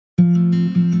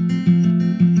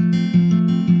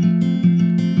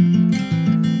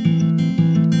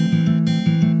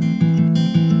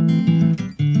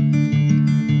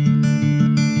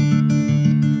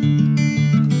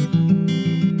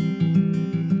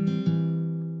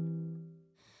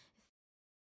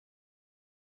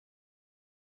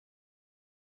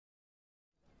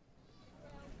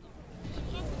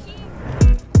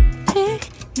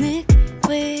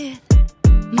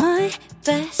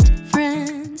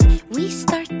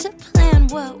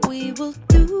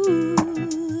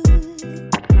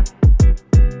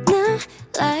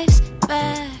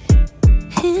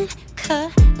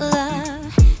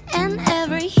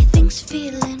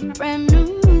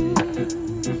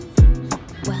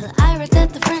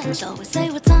French always say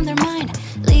what's on their mind,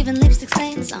 leaving lipstick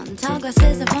stains on tall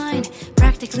glasses of wine.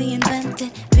 Practically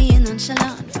invented being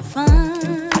nonchalant for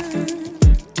fun.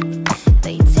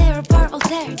 They tear apart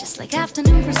Voltaire just like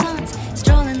afternoon croissants,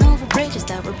 strolling over bridges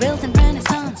that were built in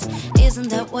Renaissance. Isn't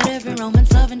that what every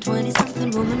romance loving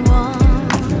 20-something woman wants?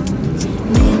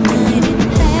 Midnight in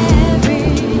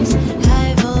Paris,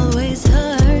 I've always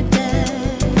heard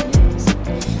there's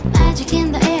magic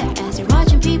in the air as you're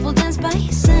watching people dance by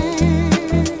sand.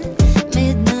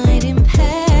 Midnight in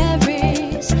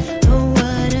Paris, oh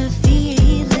what a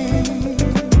feeling.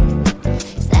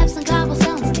 Steps on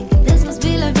cobblestones, thinking this must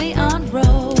be la vie en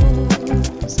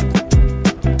rose.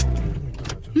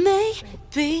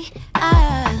 Maybe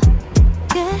I'll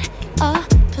get a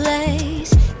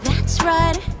place that's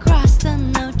right across the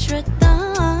Notre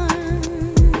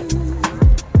Dame.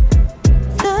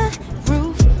 The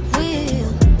roof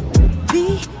will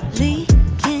be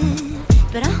leaking,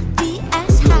 but I'll be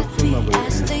as happy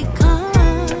as they come.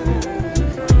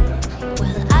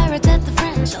 Well, I read that the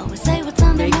French always say what's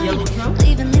on their mind,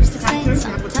 leaving lipstick stains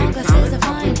on tall glasses of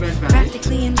wine.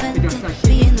 Practically invented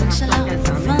being nonchalant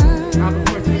for fun.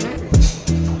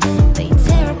 They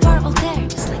tear apart Voltaire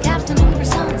just like afternoon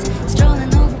croissants,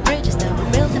 strolling over bridges that were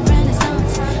built in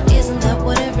Renaissance. Isn't that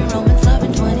what every romance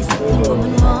loving 20-something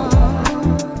woman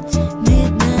wants?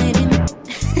 Midnight in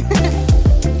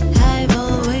I've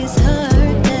always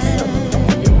heard that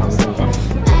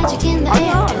magic in the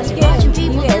air as you're watching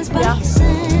people dance by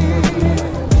sand.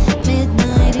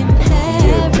 Midnight in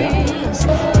Paris,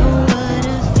 oh what a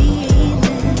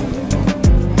feeling.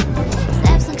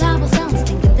 Steps on cobblestones,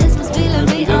 thinking this must be la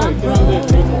vie en rose.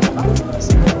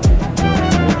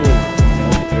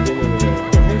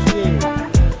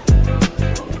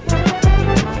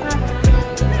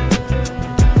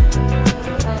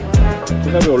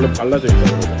 그 사람이 원래 발라져 있는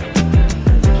거죠.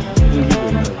 인기도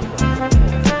있는 거죠.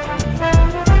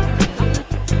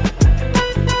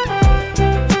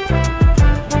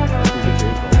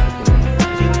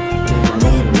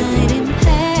 Midnight in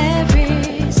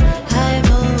Paris,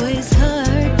 I've always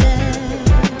heard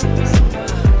there's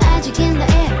magic in the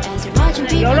air as you're watching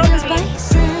people dance by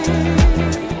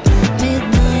sand.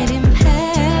 Midnight in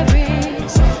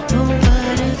Paris, oh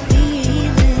what a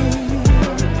feeling.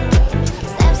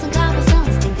 Steps on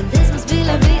cobblestones, thinking this must be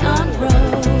la vie en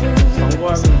rose.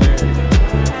 광고하는데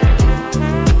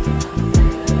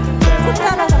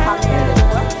숫자라서 방해해야 되는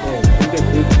거야? 근데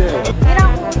그때 이랑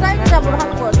사이즈 잡으러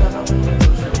하는 거였잖아.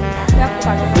 대학교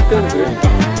다녔을 때. 그때는 그러니까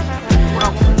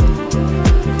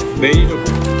메이저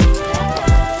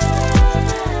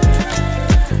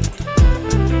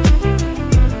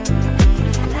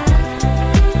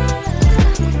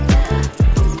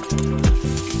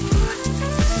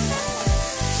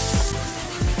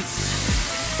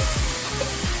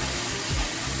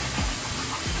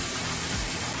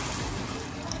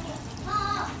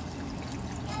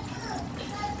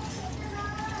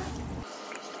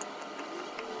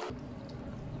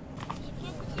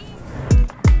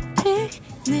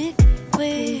picnic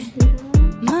with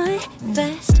my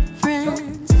best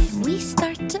friends. We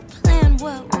start to plan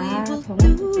what we will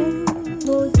do.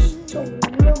 Life's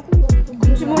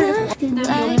back in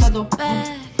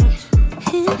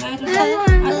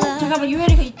love, 잠깐만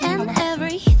유혜리가 있지. and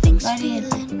everything's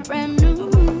feeling brand new.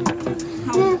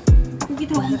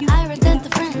 I read that the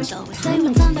French always say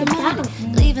what's on their mind,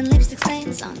 leaving lipstick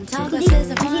stains on tall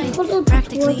glasses of wine.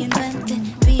 Practically invented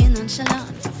being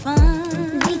nonchalant for fun.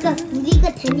 우리가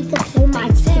되니까 더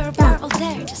They tear 맛있다. apart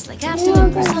Voltaire just like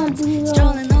afternoon croissants,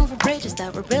 strolling over bridges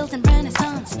that were built in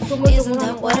Renaissance. Isn't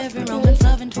that what every romance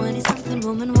loving 20-something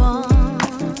woman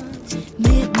wants?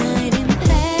 Midnight in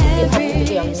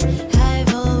Paris,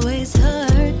 I've always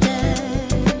heard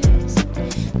there's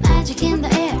magic in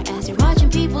the air as you're watching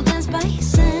people dance by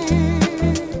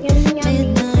sand.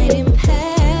 Midnight in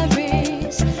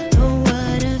Paris, oh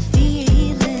what a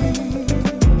feeling.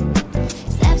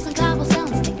 Steps on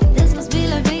cobblestones, thinking this must be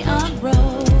la vie en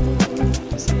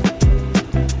rose.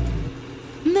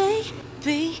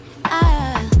 Maybe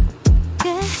I'll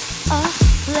get a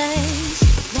place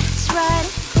that's right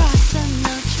across the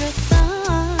Notre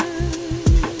Dame.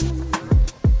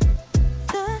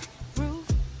 The roof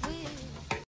will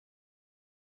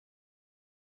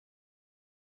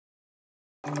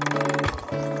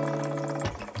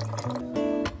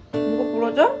누가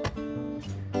불러줘?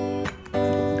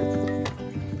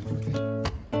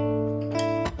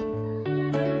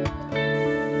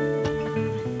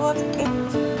 도와줄게.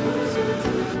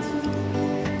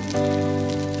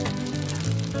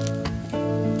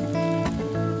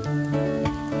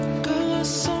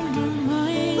 Colors on my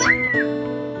mind,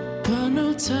 but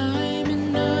no time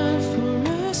enough for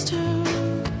us to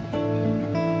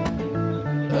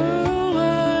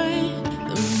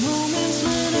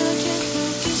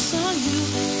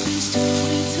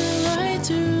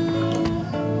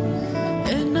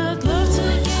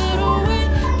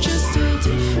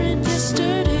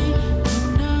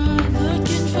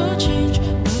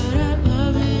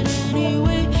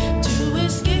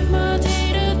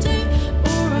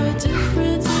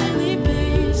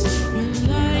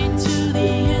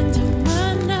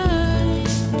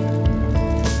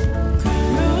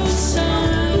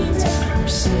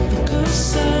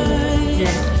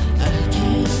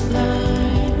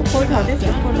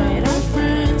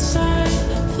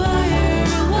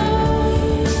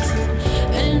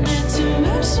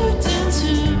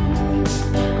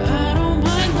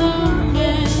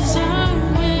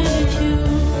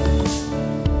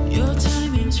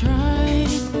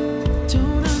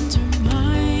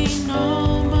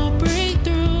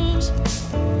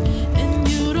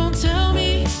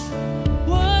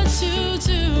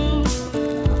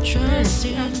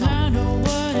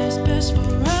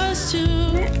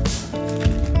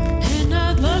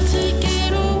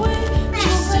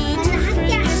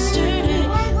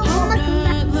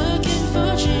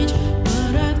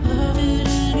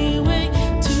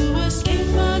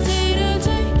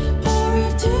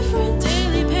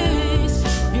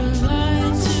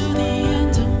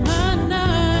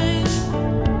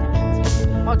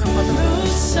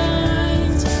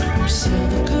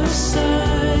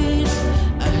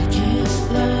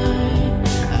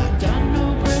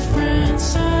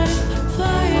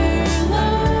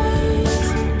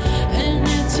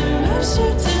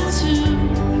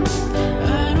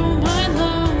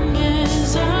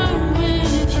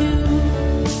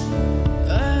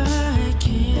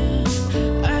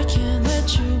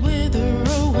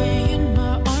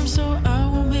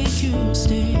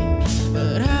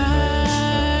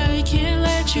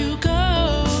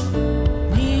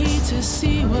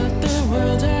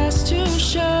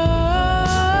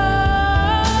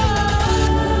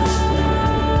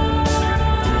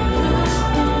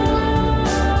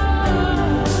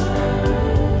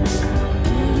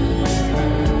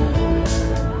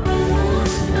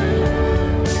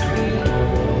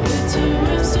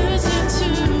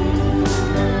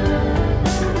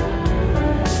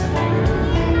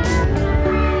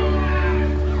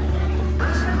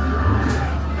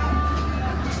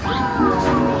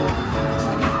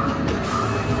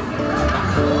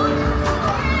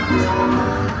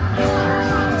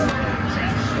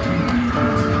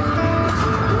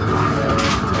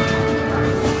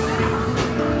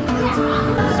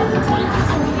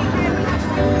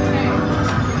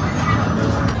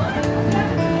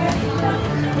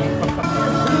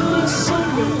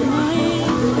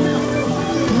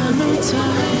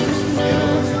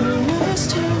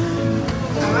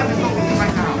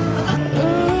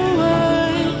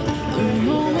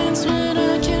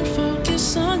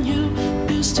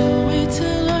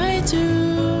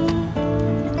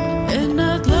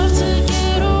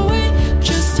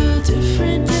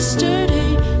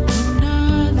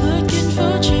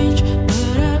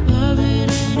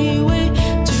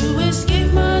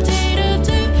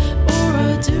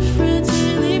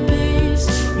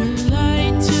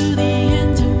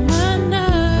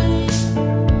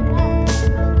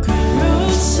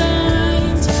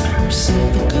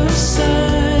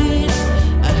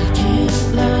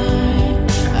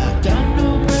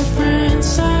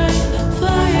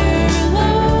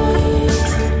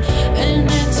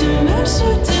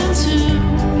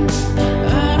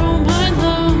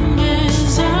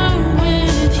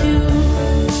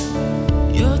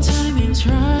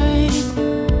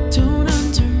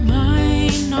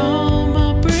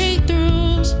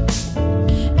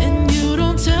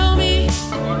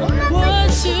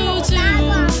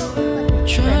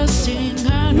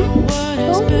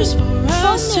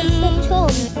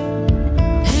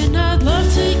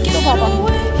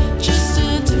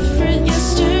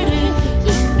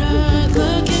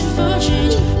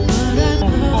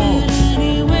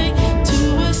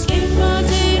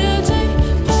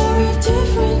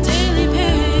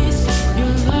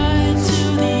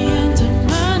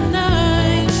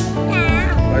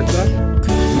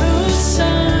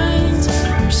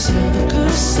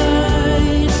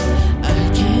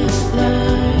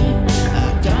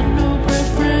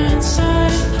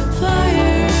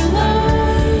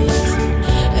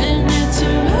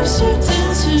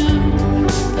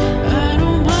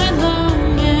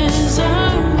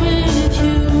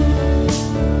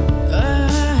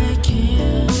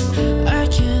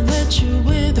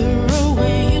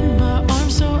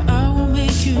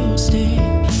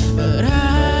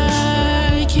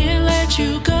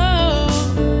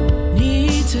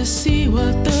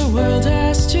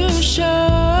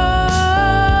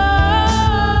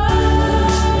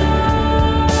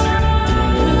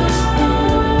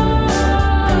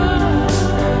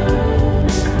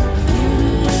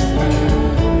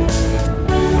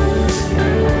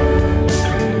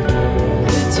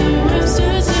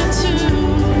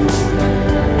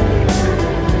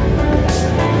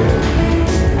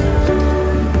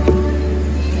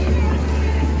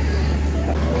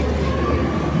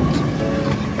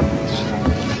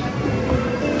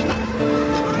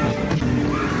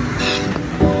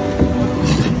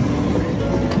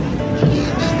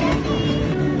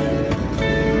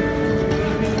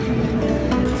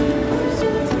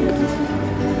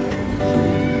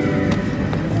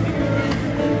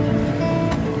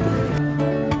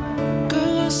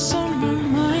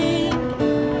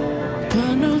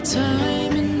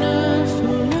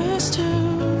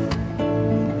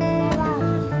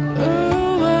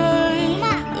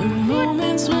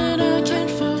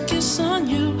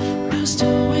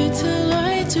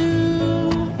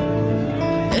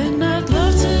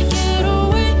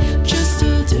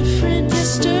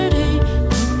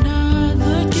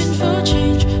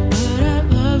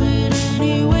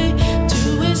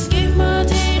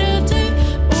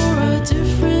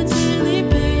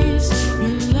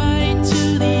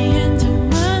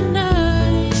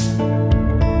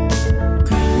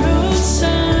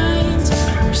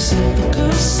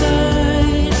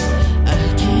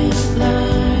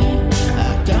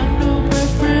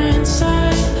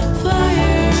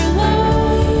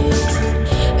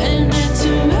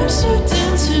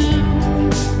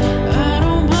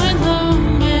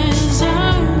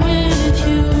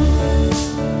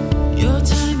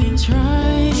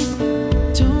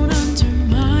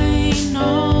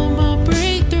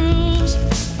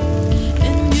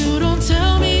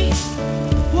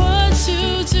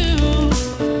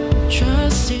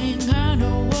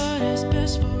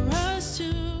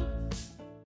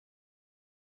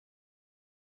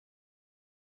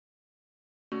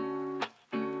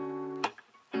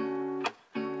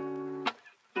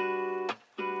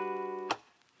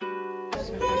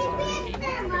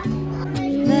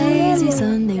Lazy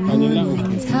Sunday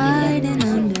mornings, hiding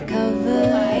under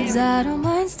covers. I don't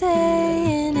mind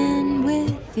staying in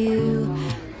with you.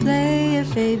 Play your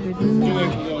favorite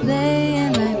movie,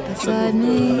 laying right beside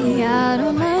me. I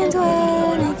don't mind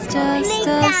when it's just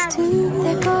us two.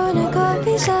 That corner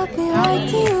coffee shop we like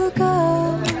to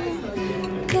go.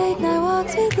 Late night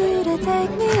walks with you to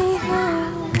take me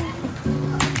home.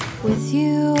 With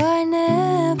you I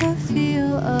never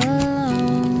feel alone.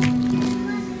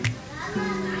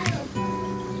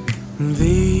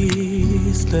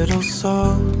 These little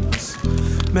songs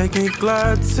make me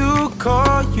glad to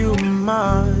call you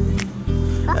mine.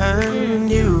 And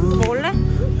you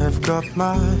have got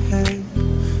my head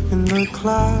in the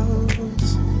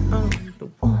clouds.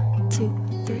 1, 2,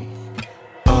 3.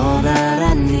 All that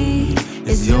I need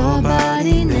is your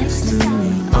body next to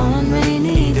me on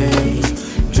rainy days.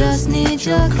 Just need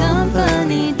your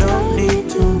company, don't need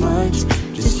too much.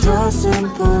 Just your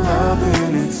simple love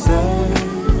and it's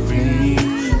everything.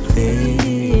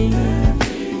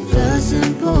 The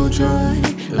simple joy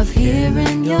of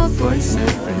hearing your voice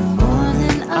every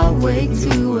morning. I wake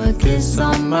to a kiss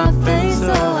on my face,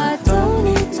 so I don't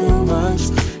need too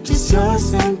much. Just your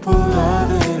simple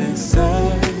love and it's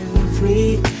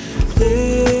everything.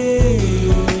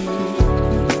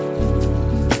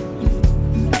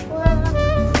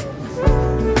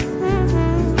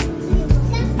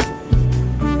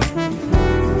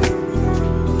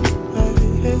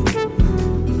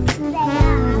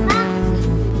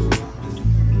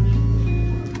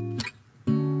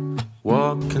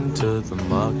 Walking to the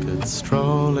market,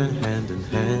 strolling hand in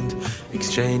hand,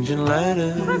 exchanging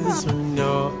letters when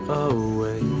you're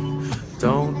away.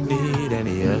 Don't need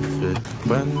any effort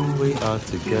when we are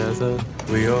together.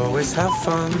 We always have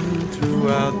fun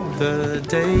throughout the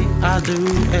day. I do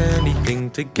anything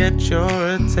to get your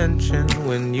attention.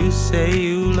 When you say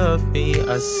you love me,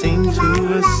 I seem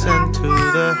to ascend to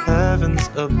the heavens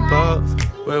above,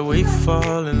 where we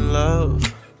fall in love.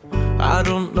 I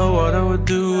don't know what I would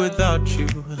do without you,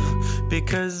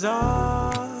 because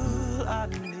all I